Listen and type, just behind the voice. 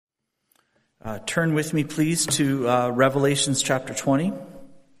Turn with me, please, to Revelations chapter 20.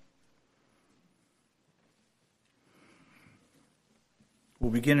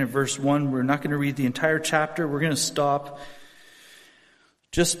 We'll begin at verse 1. We're not going to read the entire chapter. We're going to stop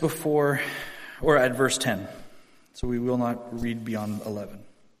just before, or at verse 10. So we will not read beyond 11.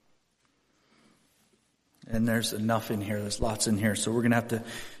 And there's enough in here. There's lots in here. So we're going to have to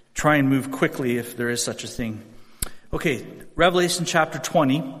try and move quickly if there is such a thing. Okay, Revelation chapter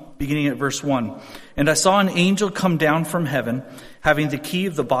 20, beginning at verse 1. And I saw an angel come down from heaven, having the key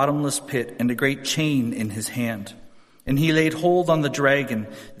of the bottomless pit and a great chain in his hand. And he laid hold on the dragon,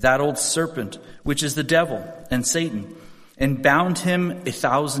 that old serpent, which is the devil and Satan, and bound him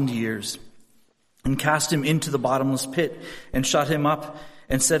 1,000 years, and cast him into the bottomless pit, and shut him up,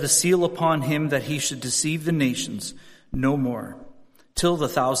 and set a seal upon him that he should deceive the nations no more, till the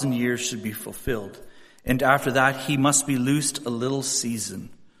 1,000 years should be fulfilled. And after that he must be loosed a little season.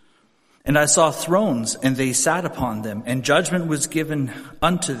 And I saw thrones, and they sat upon them, and judgment was given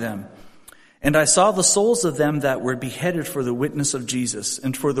unto them. And I saw the souls of them that were beheaded for the witness of Jesus,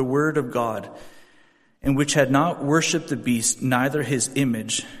 and for the word of God, and which had not worshipped the beast, neither his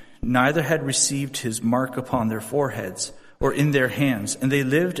image, neither had received his mark upon their foreheads, or in their hands. And they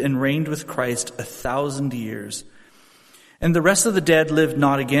lived and reigned with Christ 1,000 years. And the rest of the dead lived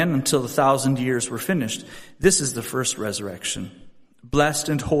not again until the 1,000 years were finished. This is the first resurrection. Blessed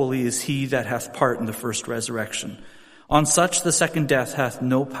and holy is he that hath part in the first resurrection. On such the second death hath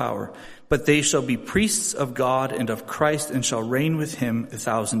no power, but they shall be priests of God and of Christ, and shall reign with him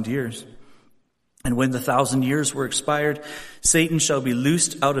 1,000 years. And when the 1,000 years were expired, Satan shall be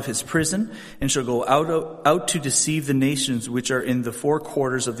loosed out of his prison, and shall go out to deceive the nations which are in the four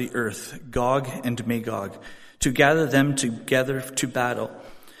quarters of the earth, Gog and Magog, to gather them together to battle,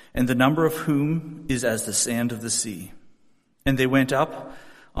 and the number of whom is as the sand of the sea. And they went up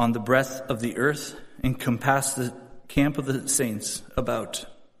on the breadth of the earth, and compassed the camp of the saints about,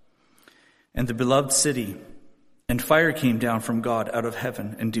 and the beloved city. And fire came down from God out of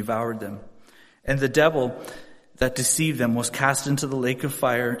heaven, and devoured them. And the devil that deceived them was cast into the lake of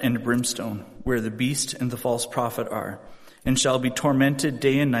fire and brimstone, where the beast and the false prophet are, and shall be tormented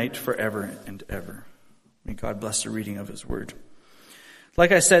day and night forever and ever. May God bless the reading of his word.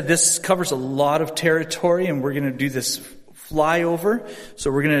 Like I said, this covers a lot of territory, and we're going to do this flyover. So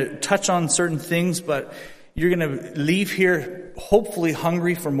we're going to touch on certain things, but you're going to leave here hopefully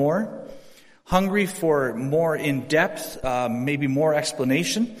hungry for more in depth, maybe more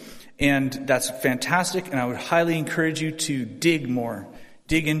explanation. And that's fantastic, and I would highly encourage you to dig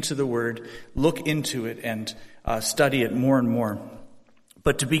into the word, look into it, and study it more and more.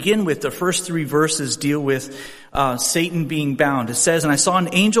 But to begin with, the first three verses deal with Satan being bound. It says, and I saw an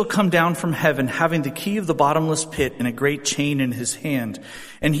angel come down from heaven, having the key of the bottomless pit and a great chain in his hand.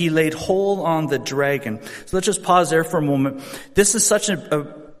 And he laid hold on the dragon. So let's just pause there for a moment. This is such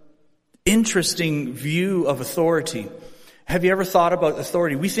an interesting view of authority. Have you ever thought about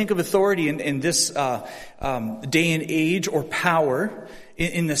authority? We think of authority in this day and age, or power,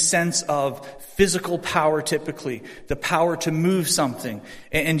 in the sense of physical power, typically the power to move something.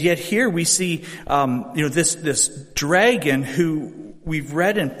 And yet here we see, this dragon who we've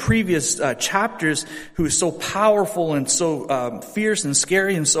read in previous chapters, who is so powerful and so fierce and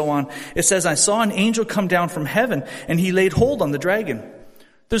scary and so on. It says, I saw an angel come down from heaven, and he laid hold on the dragon.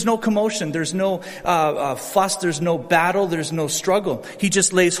 There's no commotion, there's no fuss, there's no battle, there's no struggle. He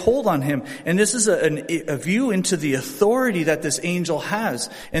just lays hold on him. And this is a view into the authority that this angel has,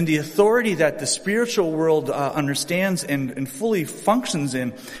 and the authority that the spiritual world understands and fully functions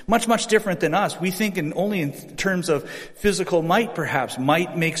in. Much, much different than us. We think only in terms of physical might, perhaps.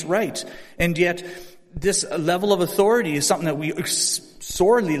 Might makes right. And yet, this level of authority is something that we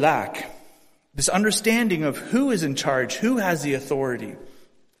sorely lack. This understanding of who is in charge, who has the authority.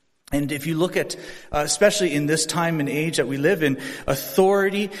 And if you look at, especially in this time and age that we live in,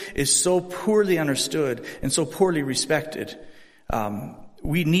 authority is so poorly understood and so poorly respected.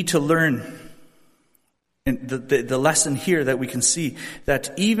 We need to learn the lesson here that we can see,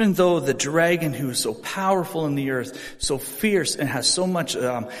 that even though the dragon, who is so powerful in the earth, so fierce and has so much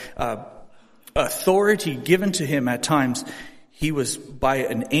authority given to him at times, he was by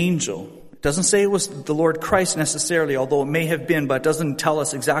an angel. Doesn't say it was the Lord Christ necessarily, although it may have been, but it doesn't tell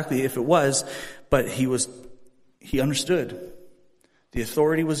us exactly if it was. But he understood. The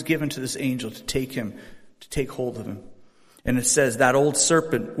authority was given to this angel to take hold of him. And it says, that old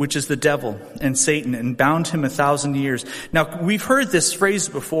serpent, which is the devil and Satan, and bound him 1,000 years. Now, we've heard this phrase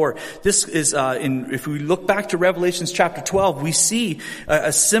before. This is, if we look back to Revelation chapter 12, we see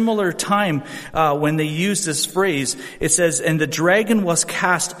a similar time, when they use this phrase. It says, and the dragon was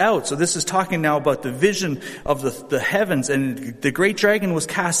cast out. So this is talking now about the vision of the heavens. And the great dragon was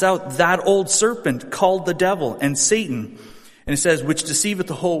cast out, that old serpent called the devil and Satan. And it says, which deceiveth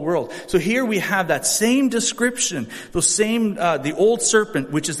the whole world. So here we have that same description, those same, the old serpent,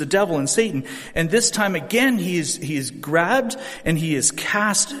 which is the devil and Satan. And this time again, he is grabbed and he is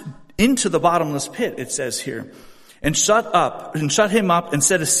cast into the bottomless pit, it says here. And shut him up and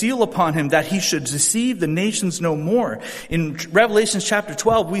set a seal upon him that he should deceive the nations no more. In Revelation chapter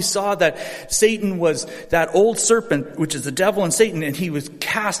 12, we saw that Satan was that old serpent, which is the devil and Satan, and he was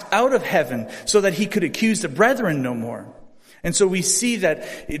cast out of heaven so that he could accuse the brethren no more. And so we see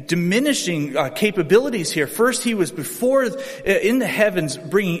that diminishing capabilities here. First, he was before in the heavens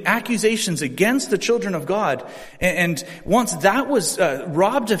bringing accusations against the children of God. And once that was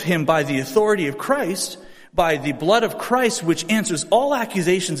robbed of him by the authority of Christ, by the blood of Christ, which answers all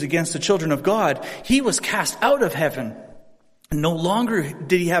accusations against the children of God, he was cast out of heaven. No longer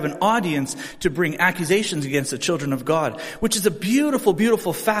did he have an audience to bring accusations against the children of God, which is a beautiful,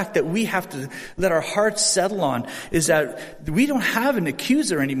 beautiful fact that we have to let our hearts settle on, is that we don't have an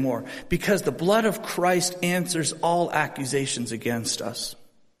accuser anymore because the blood of Christ answers all accusations against us.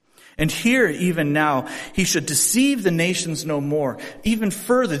 And here, even now, he should deceive the nations no more. Even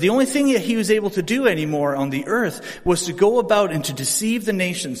further, the only thing that he was able to do anymore on the earth was to go about and to deceive the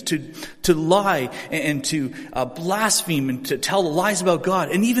nations, to lie and to blaspheme and to tell lies about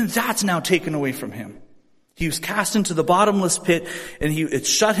God. And even that's now taken away from him. He was cast into the bottomless pit, and it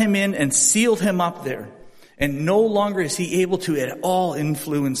shut him in and sealed him up there. And no longer is he able to at all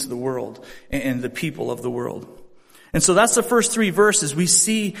influence the world and the people of the world. And so that's the first 3 verses. We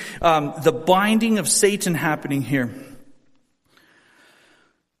see the binding of Satan happening here.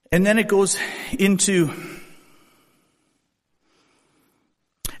 And then it goes into...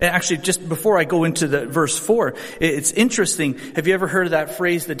 And actually, just before I go into the verse 4, it's interesting. Have you ever heard of that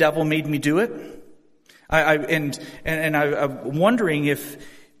phrase, the devil made me do it? I'm wondering if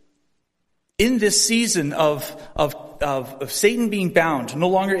in this season of Satan being bound, no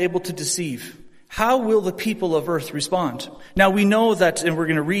longer able to deceive, how will the people of earth respond? Now we know that, and we're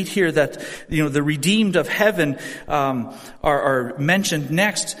going to read here that, the redeemed of heaven, are mentioned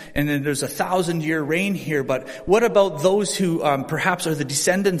next, and then there's 1,000-year reign here. But what about those who, perhaps are the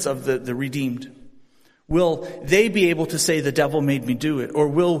descendants of the redeemed? Will they be able to say the devil made me do it? Or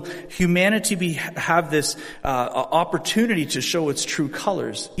will humanity have this, opportunity to show its true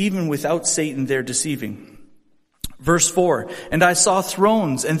colors, even without Satan there deceiving? Verse 4, and I saw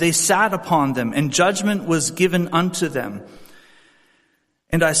thrones, and they sat upon them, and judgment was given unto them.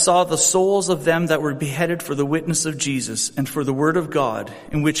 And I saw the souls of them that were beheaded for the witness of Jesus, and for the word of God,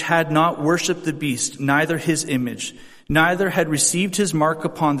 and which had not worshipped the beast, neither his image, neither had received his mark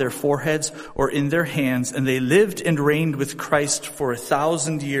upon their foreheads or in their hands, and they lived and reigned with Christ for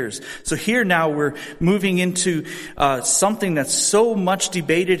 1,000 years. So here now we're moving into something that's so much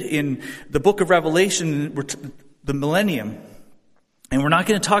debated in the book of Revelation, the millennium. And we're not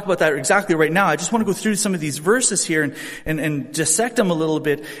going to talk about that exactly right now. I just want to go through some of these verses here and dissect them a little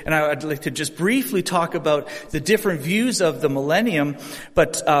bit. And I'd like to just briefly talk about the different views of the millennium.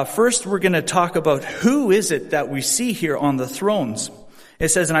 But first we're going to talk about who is it that we see here on the thrones. It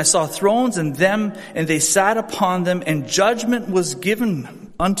says, and I saw thrones and them, and they sat upon them, and judgment was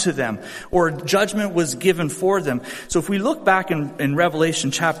given unto them, or judgment was given for them. So if we look back in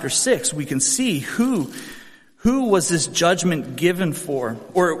Revelation chapter 6, we can see who was this judgment given for?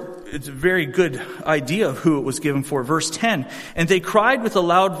 Or it's a very good idea of who it was given for. Verse 10, and they cried with a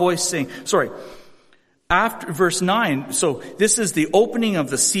loud voice saying, after verse 9, so this is the opening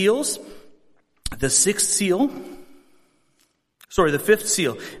of the seals, the 6th seal. The 5th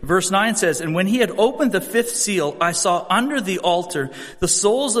seal. Verse 9 says, and when he had opened the 5th seal, I saw under the altar the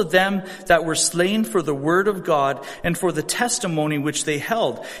souls of them that were slain for the word of God and for the testimony which they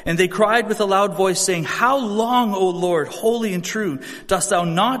held. And they cried with a loud voice, saying, how long, O Lord, holy and true, dost thou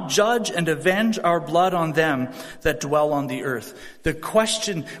not judge and avenge our blood on them that dwell on the earth? The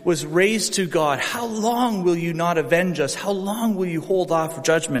question was raised to God, how long will you not avenge us? How long will you hold off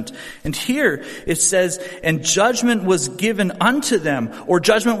judgment? And here it says, and judgment was given unto them, or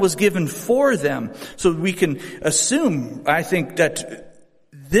judgment was given for them. So we can assume, I think, that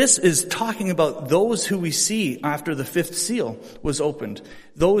This is talking about those who we see after the fifth seal was opened.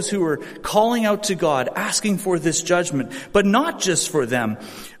 Those who are calling out to God, asking for this judgment, but not just for them.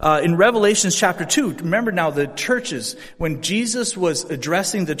 In Revelation chapter 2, remember now the churches, when Jesus was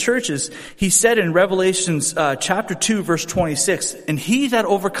addressing the churches, he said in Revelation chapter 2 verse 26, "And he that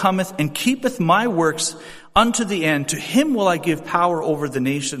overcometh and keepeth my works unto the end, to him will I give power over the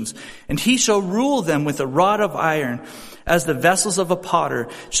nations, and he shall rule them with a rod of iron. As the vessels of a potter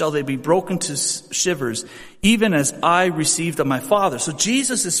shall they be broken to shivers, even as I received of my Father." So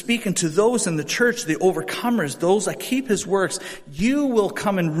Jesus is speaking to those in the church, the overcomers, those that keep his works. You will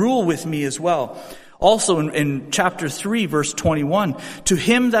come and rule with me as well. Also in chapter 3 verse 21, "To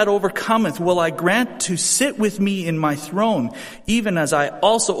him that overcometh will I grant to sit with me in my throne, even as I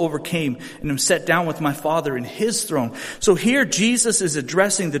also overcame and am set down with my Father in his throne." So here Jesus is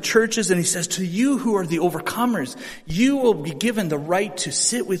addressing the churches, and he says, to you who are the overcomers, you will be given the right to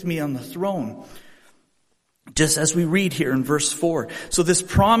sit with me on the throne. Just as we read here in verse 4. So this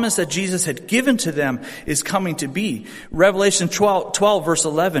promise that Jesus had given to them is coming to be. Revelation 12 verse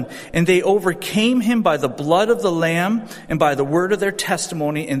 11. "And they overcame him by the blood of the Lamb and by the word of their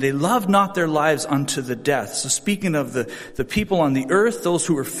testimony, and they loved not their lives unto the death." So speaking of the people on the earth, those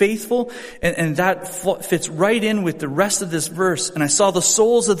who were faithful, and that fits right in with the rest of this verse. "And I saw the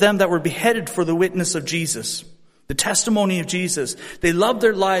souls of them that were beheaded for the witness of Jesus." The testimony of Jesus. They loved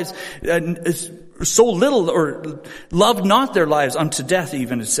their lives so little, or loved not their lives unto death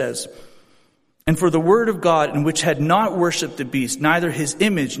even, it says. "And for the word of God, in which had not worshipped the beast, neither his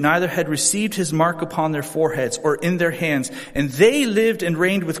image, neither had received his mark upon their foreheads or in their hands. And they lived and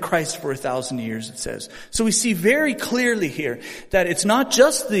reigned with Christ for 1,000 years, it says. So we see very clearly here that it's not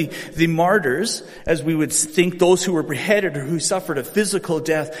just the martyrs, as we would think, those who were beheaded or who suffered a physical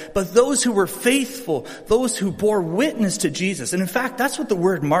death, but those who were faithful, those who bore witness to Jesus. And in fact, that's what the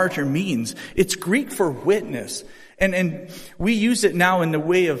word martyr means. It's Greek for witness. And we use it now in the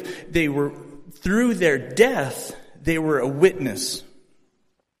way of through their death, they were a witness.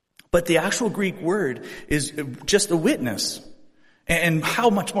 But the actual Greek word is just a witness. And how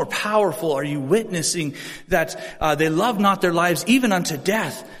much more powerful are you witnessing that they love not their lives even unto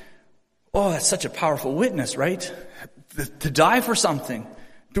death? Oh, that's such a powerful witness, right? To die for something.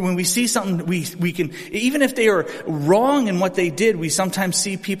 When we see something, we can, even if they are wrong in what they did, we sometimes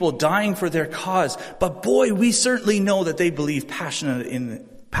see people dying for their cause. But boy, we certainly know that they believe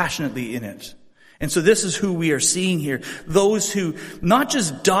passionately in it. And so this is who we are seeing here. Those who not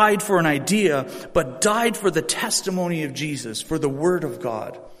just died for an idea, but died for the testimony of Jesus, for the word of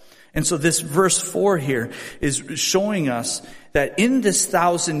God. And so this verse 4 here is showing us that in this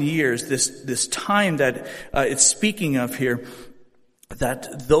 1,000 years, this time that it's speaking of here,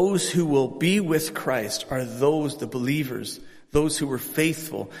 that those who will be with Christ are the believers, those who were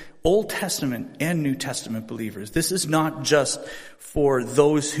faithful, Old Testament and New Testament believers. This is not just for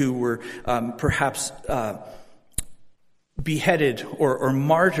those who were perhaps beheaded or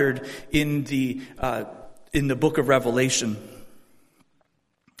martyred in the book of Revelation.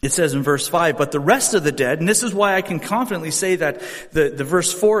 It says in verse 5, "But the rest of the dead," and this is why I can confidently say that the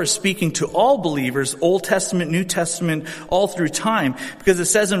verse 4 is speaking to all believers, Old Testament, New Testament, all through time, because it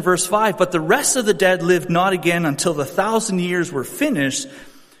says in verse 5, "But the rest of the dead lived not again until the 1,000 years were finished."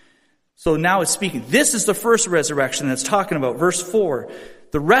 So now it's speaking. This is the first resurrection that's talking about. Verse 4,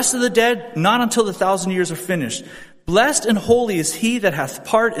 "The rest of the dead, not until the 1,000 years are finished. Blessed and holy is he that hath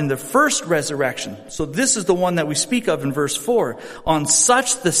part in the first resurrection." So this is the one that we speak of in verse 4. "On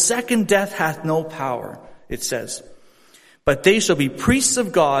such the second death hath no power," it says. "But they shall be priests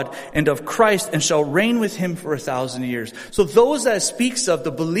of God and of Christ, and shall reign with him for 1,000 years." So those that it speaks of,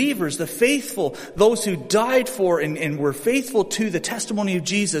 the believers, the faithful, those who died for and were faithful to the testimony of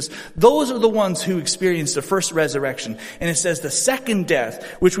Jesus, those are the ones who experienced the first resurrection. And it says the second death,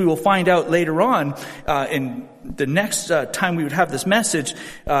 which we will find out later on in the next time we would have this message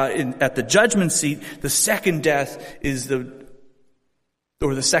at the judgment seat, the second death is the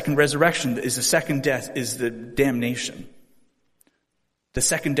second resurrection is the second death is the damnation. The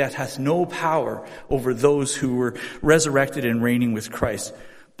second death hath no power over those who were resurrected and reigning with Christ.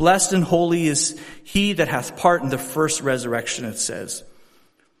 Blessed and holy is he that hath part in the first resurrection, it says.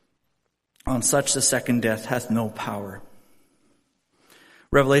 On such the second death hath no power.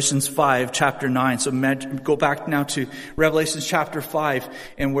 Revelations 5, chapter 9. So go back now to Revelations chapter 5,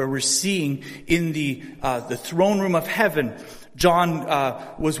 and where we're seeing in the throne room of heaven, John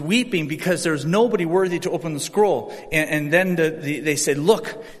was weeping because there's nobody worthy to open the scroll. And then they said,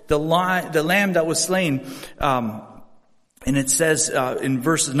 "Look, the lamb that was slain And it says in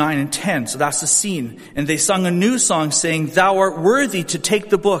verses 9 and 10, so that's the scene. And they sung a new song saying, "Thou art worthy to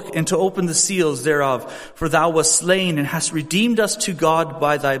take the book and to open the seals thereof. For thou wast slain and hast redeemed us to God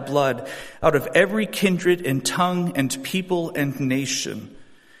by thy blood out of every kindred and tongue and people and nation.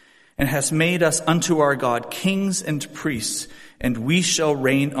 And hast made us unto our God kings and priests, and we shall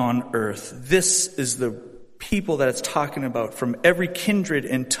reign on earth." This is the people that it's talking about, from every kindred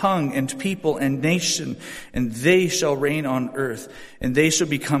and tongue and people and nation, and they shall reign on earth, and they shall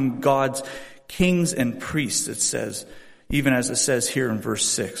become God's kings and priests, it says, even as it says here in verse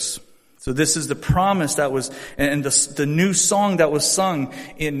 6. So this is the promise that was, and the new song that was sung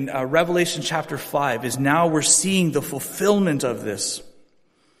in Revelation chapter 5 is now we're seeing the fulfillment of this.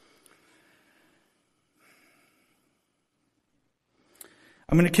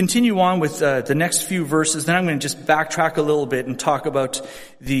 I'm going to continue on with the next few verses. Then I'm going to just backtrack a little bit and talk about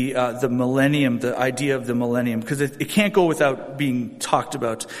the millennium, the idea of the millennium, because it can't go without being talked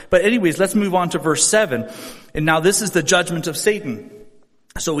about. But anyways, let's move on to verse 7. And now this is the judgment of Satan.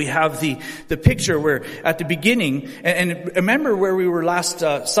 So we have the picture where at the beginning, and remember where we were last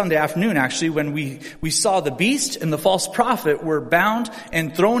Sunday afternoon, actually, when we saw the beast and the false prophet were bound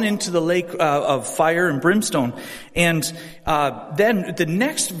and thrown into the lake of fire and brimstone. And then the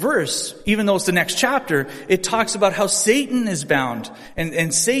next verse, even though it's the next chapter, it talks about how Satan is bound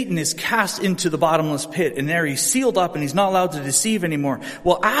and Satan is cast into the bottomless pit, and there he's sealed up and he's not allowed to deceive anymore.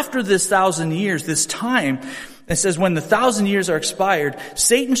 Well, after this 1,000 years, this time, it says, when the 1,000 years are expired,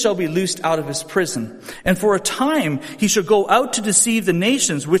 Satan shall be loosed out of his prison. And for a time he shall go out to deceive the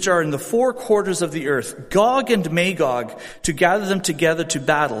nations which are in the four quarters of the earth, Gog and Magog, to gather them together to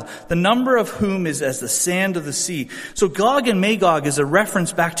battle, the number of whom is as the sand of the sea. So Gog and Magog is a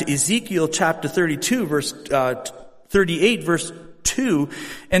reference back to Ezekiel chapter 32, verse 38, verse 2.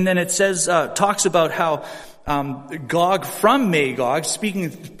 And then it says, talks about how Gog from Magog, speaking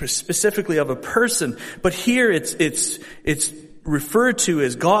specifically of a person, but here it's referred to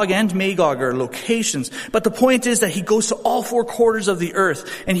as Gog and Magog are locations. But the point is that he goes to all four quarters of the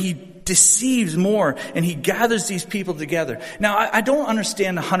earth and he deceives more and he gathers these people together. Now, I don't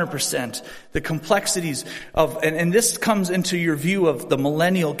understand 100% the complexities of, and this comes into your view of the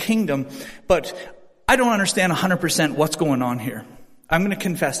millennial kingdom, but I don't understand 100% what's going on here. I'm going to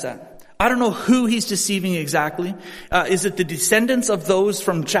confess that. I don't know who he's deceiving exactly. Is it the descendants of those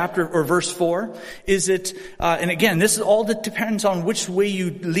from chapter or verse 4? Is it, and again, this is all that depends on which way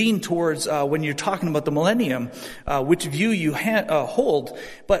you lean towards when you're talking about the millennium, which view you hold.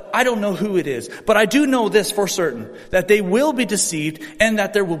 But I don't know who it is. But I do know this for certain, that they will be deceived and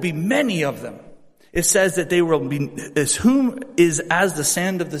that there will be many of them. It says that they will be as whom is as the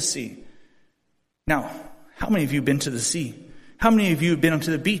sand of the sea. Now, how many of you have been to the sea? How many of you have been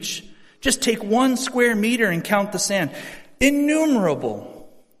onto the beach? Just take 1 square meter and count the sand. Innumerable.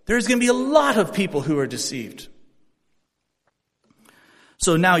 There's going to be a lot of people who are deceived.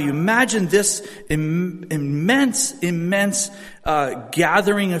 So now you imagine this immense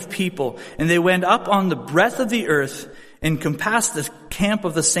gathering of people. And they went up on the breadth of the earth and compassed the camp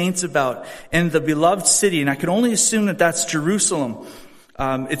of the saints about, and the beloved city. And I can only assume that that's Jerusalem.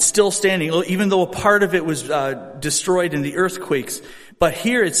 It's still standing, even though a part of it was destroyed in the earthquakes. But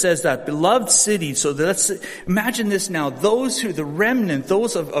here it says that beloved city. So let's imagine this now. Those who, the remnant,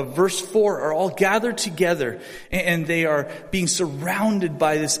 those of verse 4 are all gathered together and they are being surrounded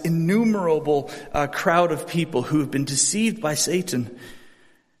by this innumerable crowd of people who have been deceived by Satan.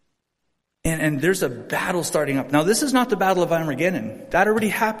 And there's a battle starting up. Now, this is not the battle of Armageddon. That already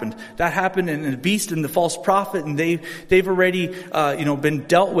happened. That happened in the beast and the false prophet, and they've already, been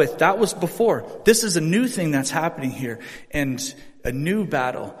dealt with. That was before. This is a new thing that's happening here, and a new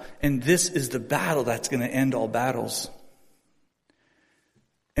battle. And this is the battle that's going to end all battles.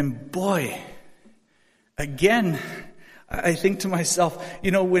 And boy, again, I think to myself,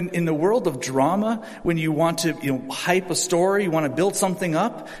 when in the world of drama, when you want to, hype a story, you want to build something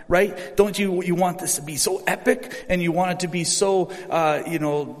up, right? Don't you want this to be so epic and you want it to be so,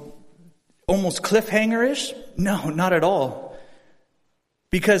 almost cliffhanger-ish? No, not at all.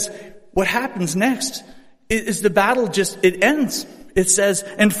 Because what happens next is the battle it ends. It says,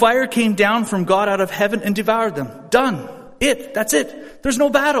 and fire came down from God out of heaven and devoured them. Done. That's it. There's no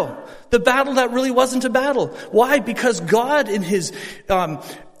battle. The battle that really wasn't a battle. Why? Because God in his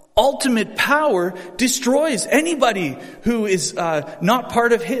ultimate power destroys anybody who is not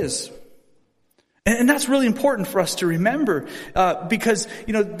part of his. And that's really important for us to remember, because,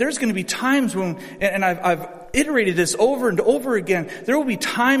 there's going to be times when, and I've iterated this over and over again, there will be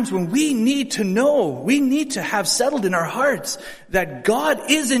times when we need to have settled in our hearts that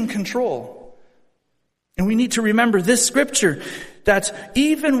God is in control. And we need to remember this scripture, that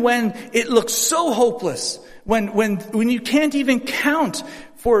even when it looks so hopeless, when you can't even count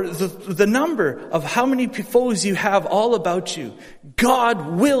for the number of how many foes you have all about you,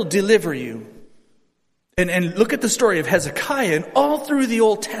 God will deliver you. And look at the story of Hezekiah, and all through the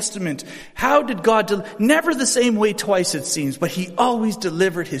Old Testament, how did God never the same way twice it seems, but he always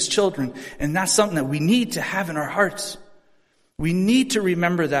delivered his children. And that's something that we need to have in our hearts. We need to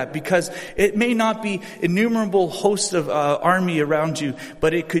remember that, because it may not be innumerable hosts of army around you,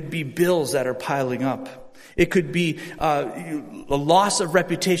 but it could be bills that are piling up. It could be a loss of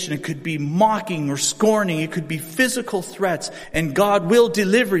reputation. It could be mocking or scorning. It could be physical threats. And God will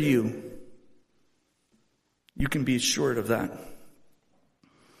deliver you. You can be assured of that.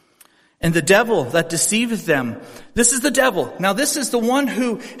 And the devil that deceiveth them, this is the devil. Now this is the one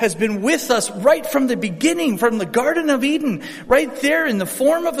who has been with us right from the beginning, from the Garden of Eden, right there in the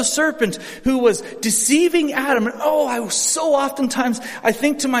form of a serpent who was deceiving Adam. And oftentimes I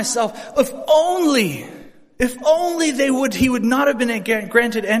think to myself, if only he would not have been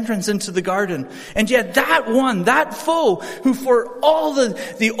granted entrance into the garden. And yet that foe who for all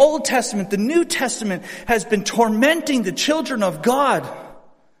the Old Testament, the New Testament, has been tormenting the children of God,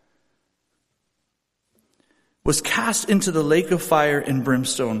 was cast into the lake of fire and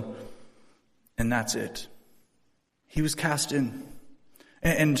brimstone. And that's it. He was cast in.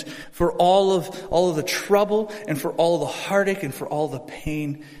 And for all of the trouble and for all the heartache and for all the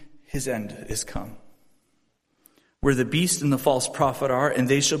pain, his end is come. Where the beast and the false prophet are, and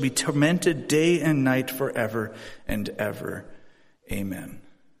they shall be tormented day and night forever and ever. Amen.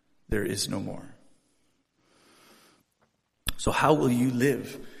 There is no more. So how will you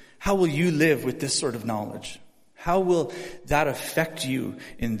live? How will you live with this sort of knowledge? How will that affect you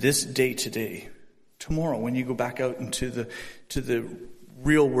in this day to day? Tomorrow, when you go back out into the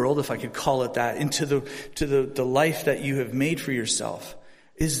real world, if I could call it that, into the life that you have made for yourself.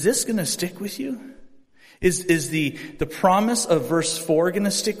 Is this going to stick with you? Is the promise of verse 4 going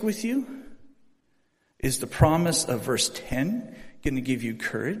to stick with you? Is the promise of verse 10 going to give you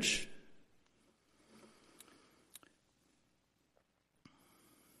courage?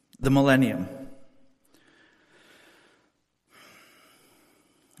 The millennium.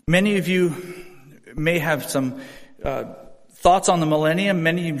 Many of you may have some thoughts on the millennium.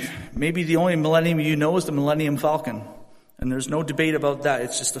 Maybe the only millennium you know is the Millennium Falcon. And there's no debate about that.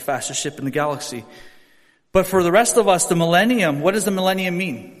 It's just the fastest ship in the galaxy. But for the rest of us, the millennium, what does the millennium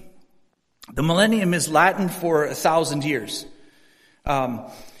mean? The millennium is Latin for 1,000 years.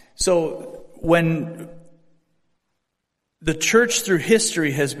 So when the church through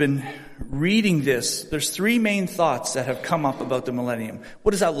history has been reading this, there's three main thoughts that have come up about the millennium.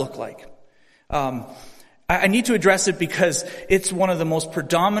 What does that look like? I need to address it because it's one of the most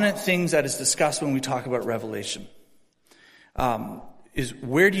predominant things that is discussed when we talk about Revelation. Is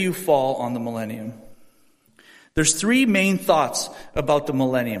where do you fall on the millennium? There's three main thoughts about the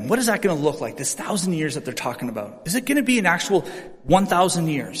millennium. What is that going to look like? This 1,000 years that they're talking about. Is it going to be an actual 1,000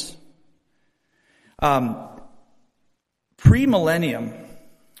 years? Pre-millennium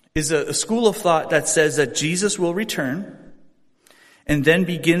is a school of thought that says that Jesus will return and then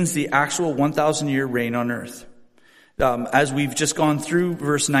begins the actual 1,000-year reign on earth. As we've just gone through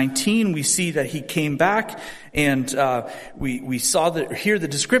verse 19, we see that he came back, and we saw here the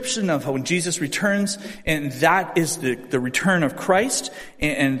description of how when Jesus returns, and that is the return of Christ,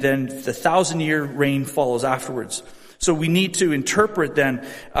 and then the 1,000-year reign follows afterwards. So we need to interpret then,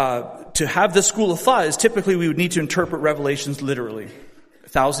 to have this school of thought is typically we would need to interpret Revelations literally.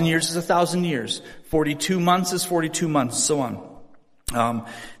 1,000 years is 1,000 years. 42 months is 42 months, so on.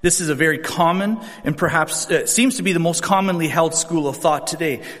 This is a very common and perhaps seems to be the most commonly held school of thought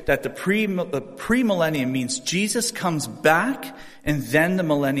today, that the pre-millennium means Jesus comes back and then the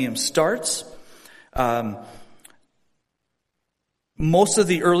millennium starts. Most of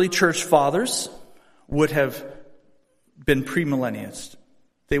the early church fathers would have been premillennialists.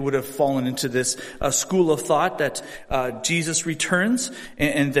 They would have fallen into this school of thought that Jesus returns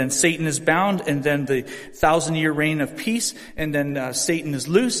and then Satan is bound and then the 1,000-year reign of peace and then Satan is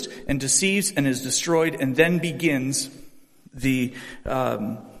loosed and deceives and is destroyed and then begins the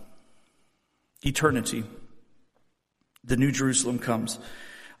eternity. The New Jerusalem comes.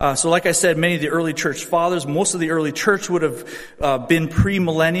 So like I said, many of the early church fathers, most of the early church would have been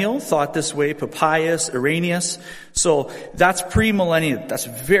premillennial, thought this way, Papias, Irenaeus. So that's premillennial. That's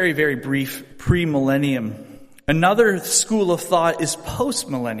very, very brief premillennium. Another school of thought is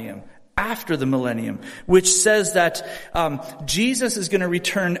postmillennium, after the millennium, which says that Jesus is going to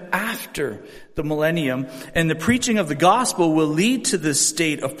return after the millennium, and the preaching of the gospel will lead to this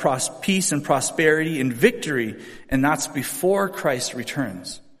state of peace and prosperity and victory, and that's before Christ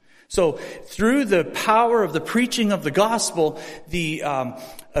returns. So through the power of the preaching of the gospel,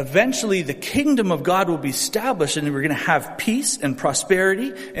 eventually the kingdom of God will be established, and we're going to have peace and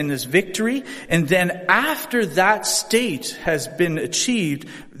prosperity and this victory. And then after that state has been achieved,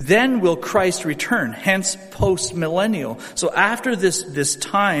 then will Christ return, hence post-millennial. So after this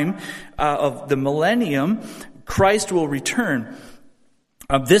time of the millennium, Christ will return.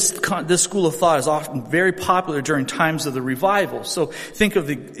 This school of thought is often very popular during times of the revival. So think of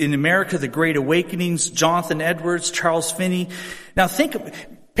in America, the Great Awakenings, Jonathan Edwards, Charles Finney. Now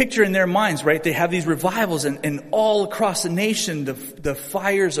picture in their minds, right? They have these revivals and all across the nation, the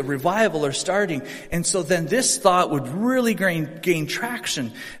fires of revival are starting. And so then this thought would really gain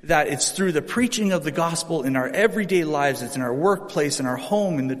traction, that it's through the preaching of the gospel in our everyday lives, it's in our workplace, in our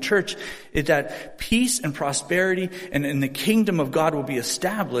home, in the church, that peace and prosperity and the kingdom of God will be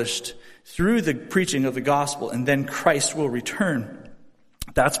established through the preaching of the gospel, and then Christ will return.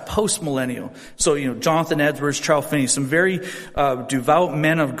 That's post-millennial. So, Jonathan Edwards, Charles Finney, some very devout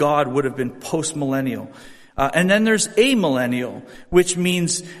men of God would have been post-millennial. And then there's amillennial, which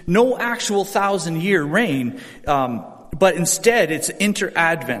means no actual 1,000-year reign, but instead it's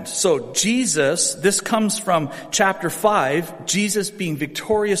inter-advent. So Jesus, this comes from chapter 5, Jesus being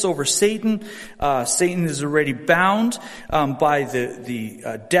victorious over Satan. Satan is already bound by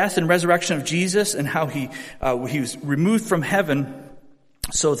the death and resurrection of Jesus, and how he was removed from heaven.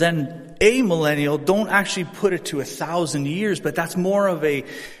 So then amillennial, don't actually put it to 1,000 years, but that's more of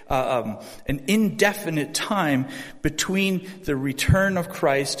an indefinite time between the return of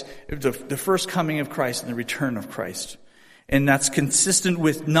Christ, the first coming of Christ, and the return of Christ. And that's consistent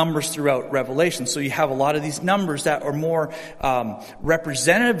with numbers throughout Revelation. So you have a lot of these numbers that are more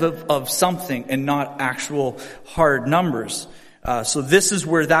representative of something and not actual hard numbers. So this is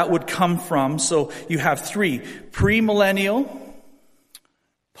where that would come from. So you have 3: premillennial,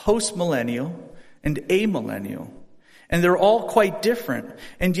 postmillennial, and amillennial. And they're all quite different.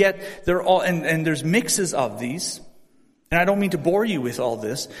 And yet they're all, and there's mixes of these. And I don't mean to bore you with all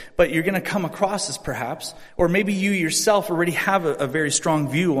this, but you're going to come across this perhaps, or maybe you yourself already have a very strong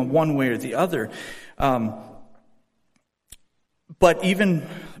view on one way or the other. But even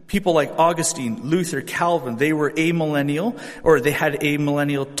people like Augustine, Luther, Calvin, they were amillennial, or they had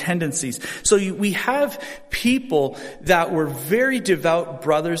amillennial tendencies. So we have people that were very devout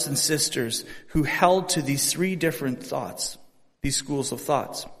brothers and sisters who held to these 3 different thoughts, these schools of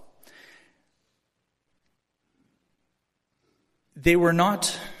thoughts. They were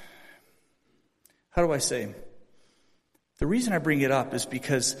not, how do I say? The reason I bring it up is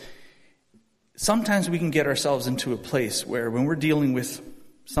because sometimes we can get ourselves into a place where when we're dealing with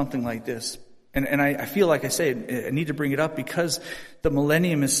something like this, and I feel like I say, I need to bring it up because the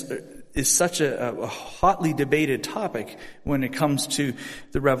millennium is such a hotly debated topic when it comes to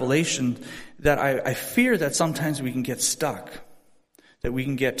the revelation, that I fear that sometimes we can get stuck, that we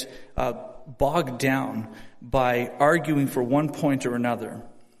can get bogged down by arguing for one point or another.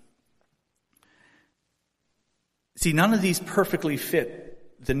 See, none of these perfectly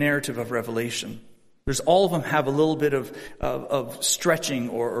fit the narrative of Revelation. All of them have a little bit of stretching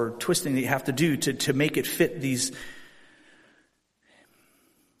or twisting that you have to do to make it fit these.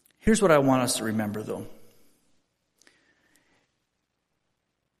 Here's what I want us to remember, though.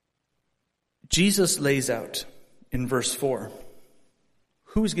 Jesus lays out in verse 4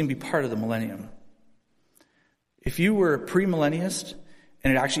 who's going to be part of the millennium. If you were a premillennialist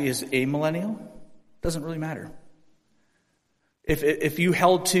and it actually is amillennial, it doesn't really matter. If you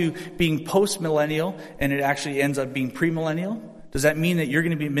held to being post-millennial and it actually ends up being premillennial, does that mean that you're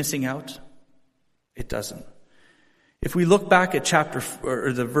going to be missing out? It doesn't. If we look back at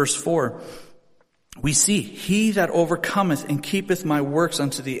the verse 4, we see, "He that overcometh and keepeth my works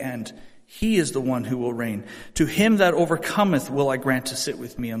unto the end, he is the one who will reign. To him that overcometh will I grant to sit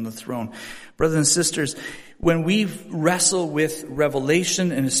with me on the throne." Brothers and sisters, when we wrestle with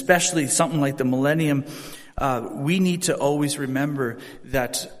Revelation, and especially something like the millennium, we need to always remember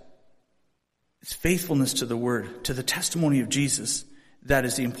that it's faithfulness to the Word, to the testimony of Jesus, that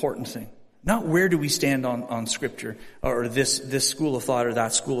is the important thing. Not where do we stand on Scripture, or this school of thought or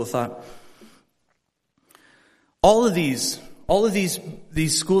that school of thought. All of these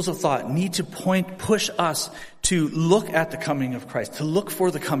schools of thought need to push us to look at the coming of Christ, to look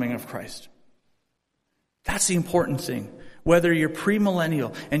for the coming of Christ. That's the important thing. Whether you're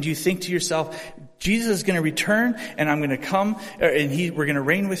premillennial and you think to yourself, Jesus is going to return and I'm going to come and we're going to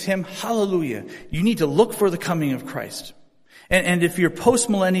reign with him. Hallelujah. You need to look for the coming of Christ. And if you're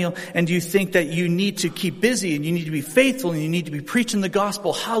postmillennial and you think that you need to keep busy and you need to be faithful and you need to be preaching the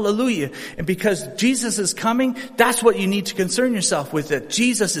gospel, hallelujah. And because Jesus is coming, that's what you need to concern yourself with, that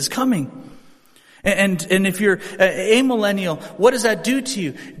Jesus is coming. And if you're amillennial, what does that do to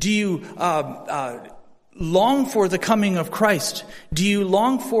you? Do you long for the coming of Christ? Do you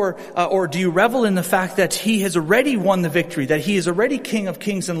long for, or do you revel in the fact that he has already won the victory, that he is already King of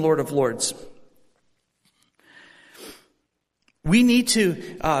Kings and Lord of Lords? We need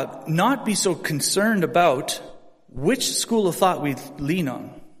to not be so concerned about which school of thought we lean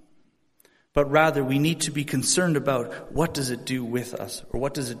on, but rather we need to be concerned about what does it do with us, or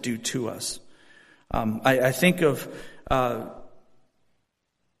what does it do to us. I think of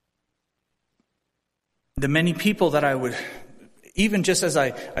the many people that I would, even just as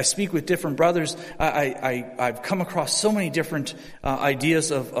I speak with different brothers, I've come across so many different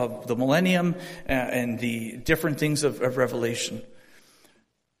ideas of the millennium and the different things of Revelation.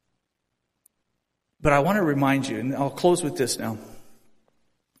 But I want to remind you, and I'll close with this now.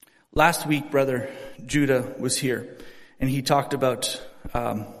 Last week, Brother Judah was here, and he talked about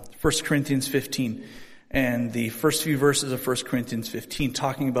 1 Corinthians 15. And the first few verses of 1 Corinthians 15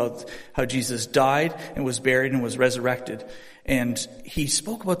 talking about how Jesus died and was buried and was resurrected. And he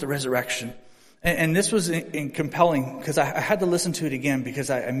spoke about the resurrection. And this was compelling because I had to listen to it again because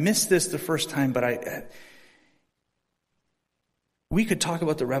I missed this the first time, but we could talk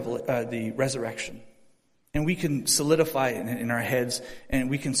about the resurrection. And we can solidify it in our heads, and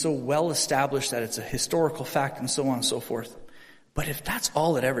we can so well establish that it's a historical fact and so on and so forth. But if that's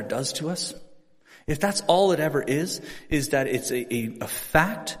all it ever does to us, if that's all it ever is that it's a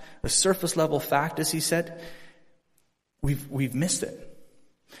fact, a surface level fact, as he said, we've missed it.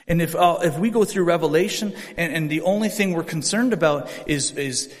 And if we go through Revelation and the only thing we're concerned about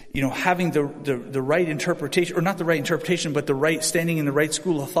is having the right interpretation, or not the right interpretation, but the right standing in the right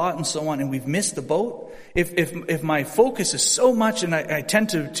school of thought and so on, and we've missed the boat. If my focus is so much, and I tend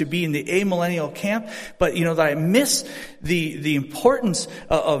to be in the amillennial camp, but that I miss the importance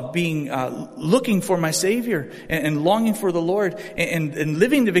of being looking for my Savior and longing for the Lord and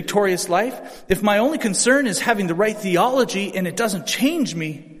living the victorious life. If my only concern is having the right theology and it doesn't change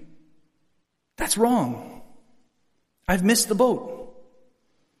me, that's wrong. I've missed the boat.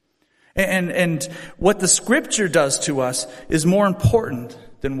 And what the Scripture does to us is more important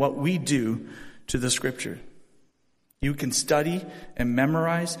than what we do to the Scripture. You can study and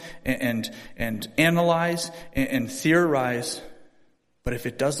memorize and analyze and theorize, but if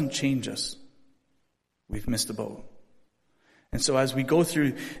it doesn't change us, we've missed the boat. And so as we go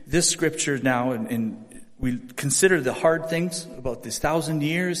through this Scripture now and we consider the hard things about this 1,000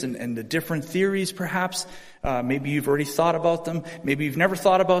 years and the different theories perhaps. Maybe you've already thought about them. Maybe you've never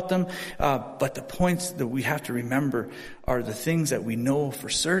thought about them. But the points that we have to remember are the things that we know for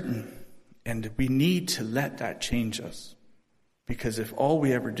certain. And we need to let that change us. Because if all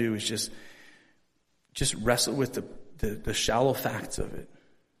we ever do is just wrestle with the shallow facts of it,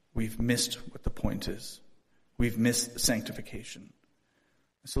 we've missed what the point is. We've missed sanctification.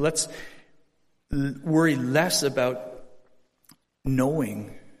 So let's worry less about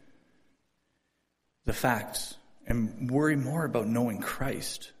knowing the facts and worry more about knowing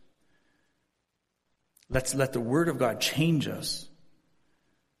Christ. Let's let the Word of God change us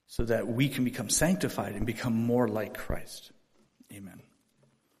so that we can become sanctified and become more like Christ. Amen.